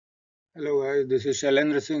Hello guys, this is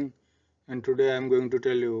Shailendra Singh and today I am going to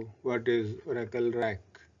tell you what is Oracle RAC.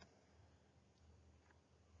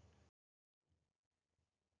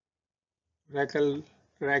 Oracle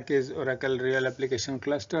RAC is Oracle Real Application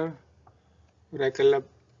Cluster.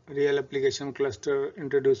 Real Application Cluster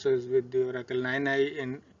introduces with the Oracle 9i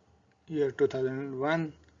in year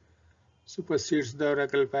 2001, supersedes the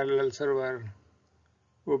Oracle Parallel Server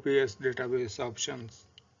OPS database options.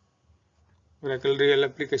 Oracle Real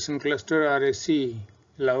Application Cluster RAC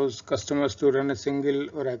allows customers to run a single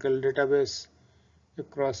Oracle database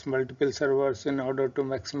across multiple servers in order to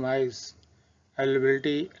maximize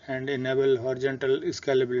availability and enable horizontal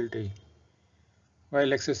scalability while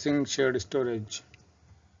accessing shared storage.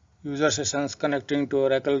 User sessions connecting to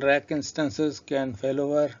Oracle RAC instances can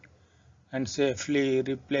failover and safely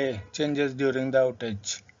replay changes during the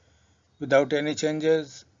outage without any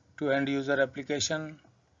changes to end user application,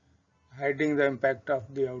 hiding the impact of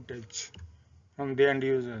the outage from the end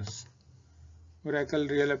users. Oracle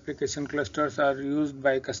Real Application Clusters are used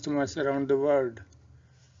by customers around the world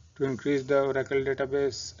to increase the Oracle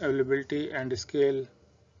database availability and scale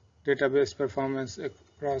database performance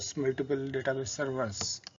across multiple database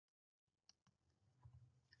servers.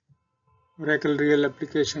 Oracle Real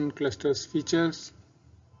Application Clusters features.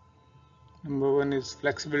 Number one is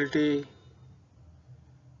flexibility,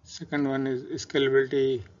 second one is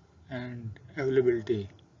scalability and availability.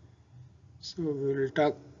 So we will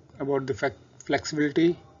talk about the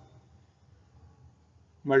flexibility.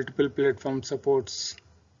 Multiple platform supports.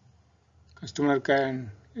 Customer can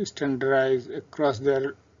standardize across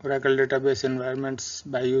their Oracle database environments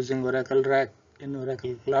by using Oracle RAC in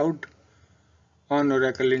Oracle Cloud, on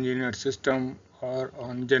Oracle engineered system or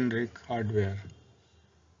on generic hardware.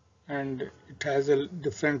 And it has a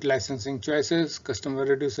different licensing choices. Customer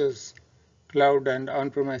reduces cloud and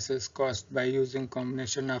on-premises cost by using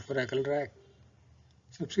combination of Oracle RAC,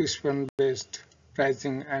 subscription-based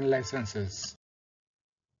pricing and licenses.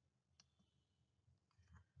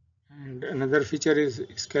 And another feature is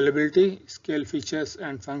scalability, scale features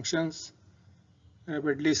and functions.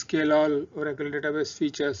 Rapidly scale all Oracle database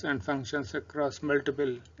features and functions across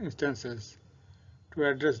multiple instances to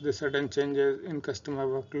address the sudden changes in customer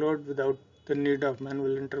workload without the need of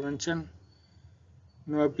manual intervention.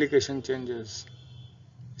 No application changes.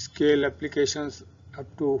 Scale applications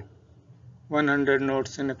up to 100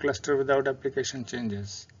 nodes in a cluster without application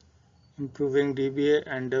changes, improving DBA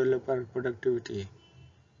and developer productivity.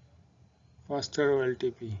 Faster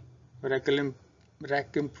OLTP. Oracle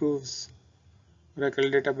RAC improves Oracle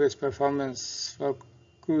database performance for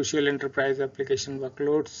crucial enterprise application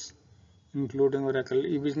workloads, including Oracle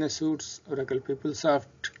eBusiness Suites, Oracle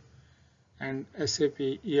PeopleSoft, and SAP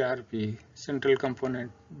ERP central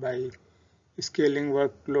component by scaling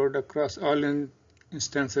workload across all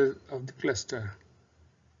instances of the cluster.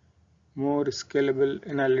 More scalable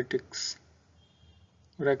analytics.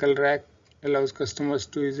 Oracle RAC allows customers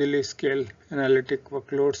to easily scale analytic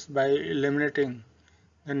workloads by eliminating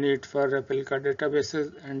the need for replica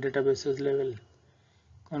databases and databases level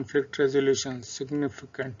conflict resolution,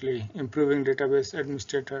 significantly improving database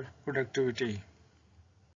administrator productivity.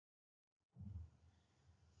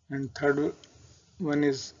 And third one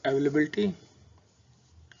is availability,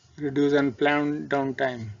 reduce unplanned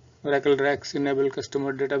downtime. Oracle RACs enable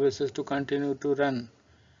customer databases to continue to run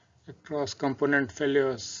across component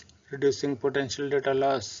failures, reducing potential data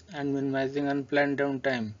loss and minimizing unplanned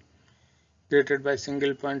downtime created by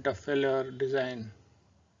single point of failure design.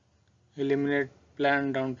 Eliminate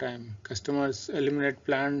planned downtime. Customers eliminate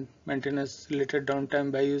planned maintenance related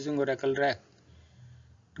downtime by using Oracle RAC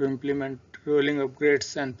to implement rolling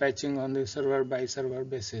upgrades and patching on the server by server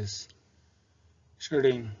basis.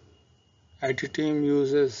 Sharding. IT team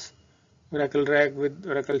uses Oracle RAC with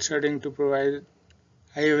Oracle sharding to provide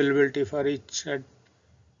high availability for each shard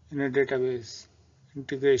in a database.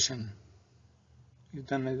 Integration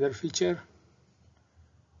is another feature.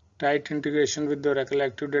 Tight integration with the Oracle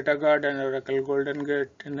Active Data Guard and Oracle Golden Gate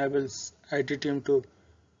enables IT team to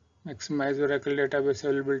maximize Oracle database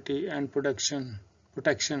availability and protection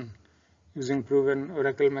using proven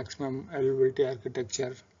Oracle maximum availability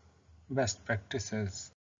architecture best practices.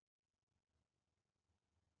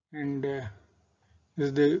 And this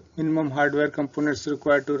is the minimum hardware components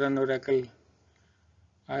required to run Oracle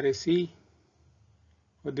RAC.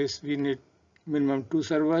 For this we need minimum 2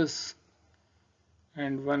 servers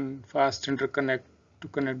and one fast interconnect to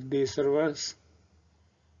connect these servers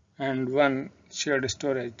and one shared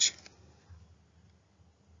storage.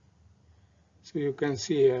 So you can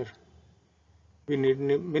see here we need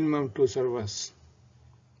minimum 2 servers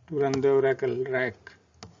to run the Oracle RAC,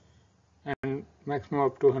 and maximum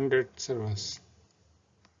up to 100 servers.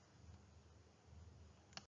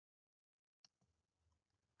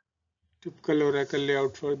 Typical Oracle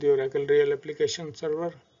layout for the Oracle Real Application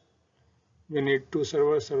Server. We need two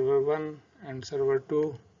servers, server 1 and server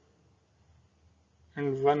 2,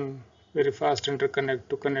 and one very fast interconnect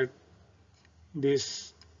to connect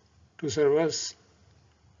these two servers,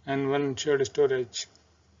 and one shared storage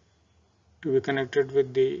to be connected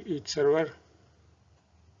with each server.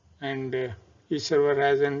 And each server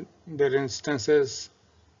has their instances.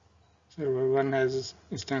 Server 1 has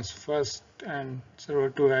instance first and server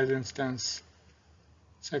 2 has instance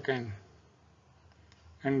second.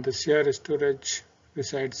 And the shared storage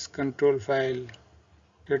resides control file,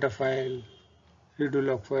 data file, redo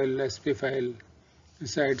log file, SP file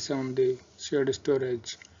resides on the shared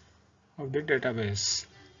storage of the database.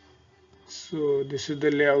 So this is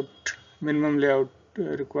the layout, minimum layout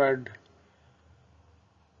required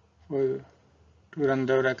to run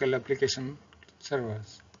the Oracle application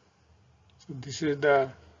servers. So this is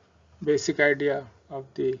the basic idea of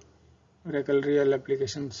the Oracle Real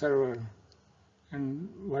Application Server and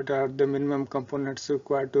what are the minimum components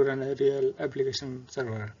required to run a real application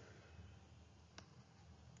server.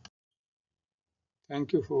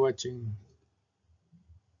 Thank you for watching.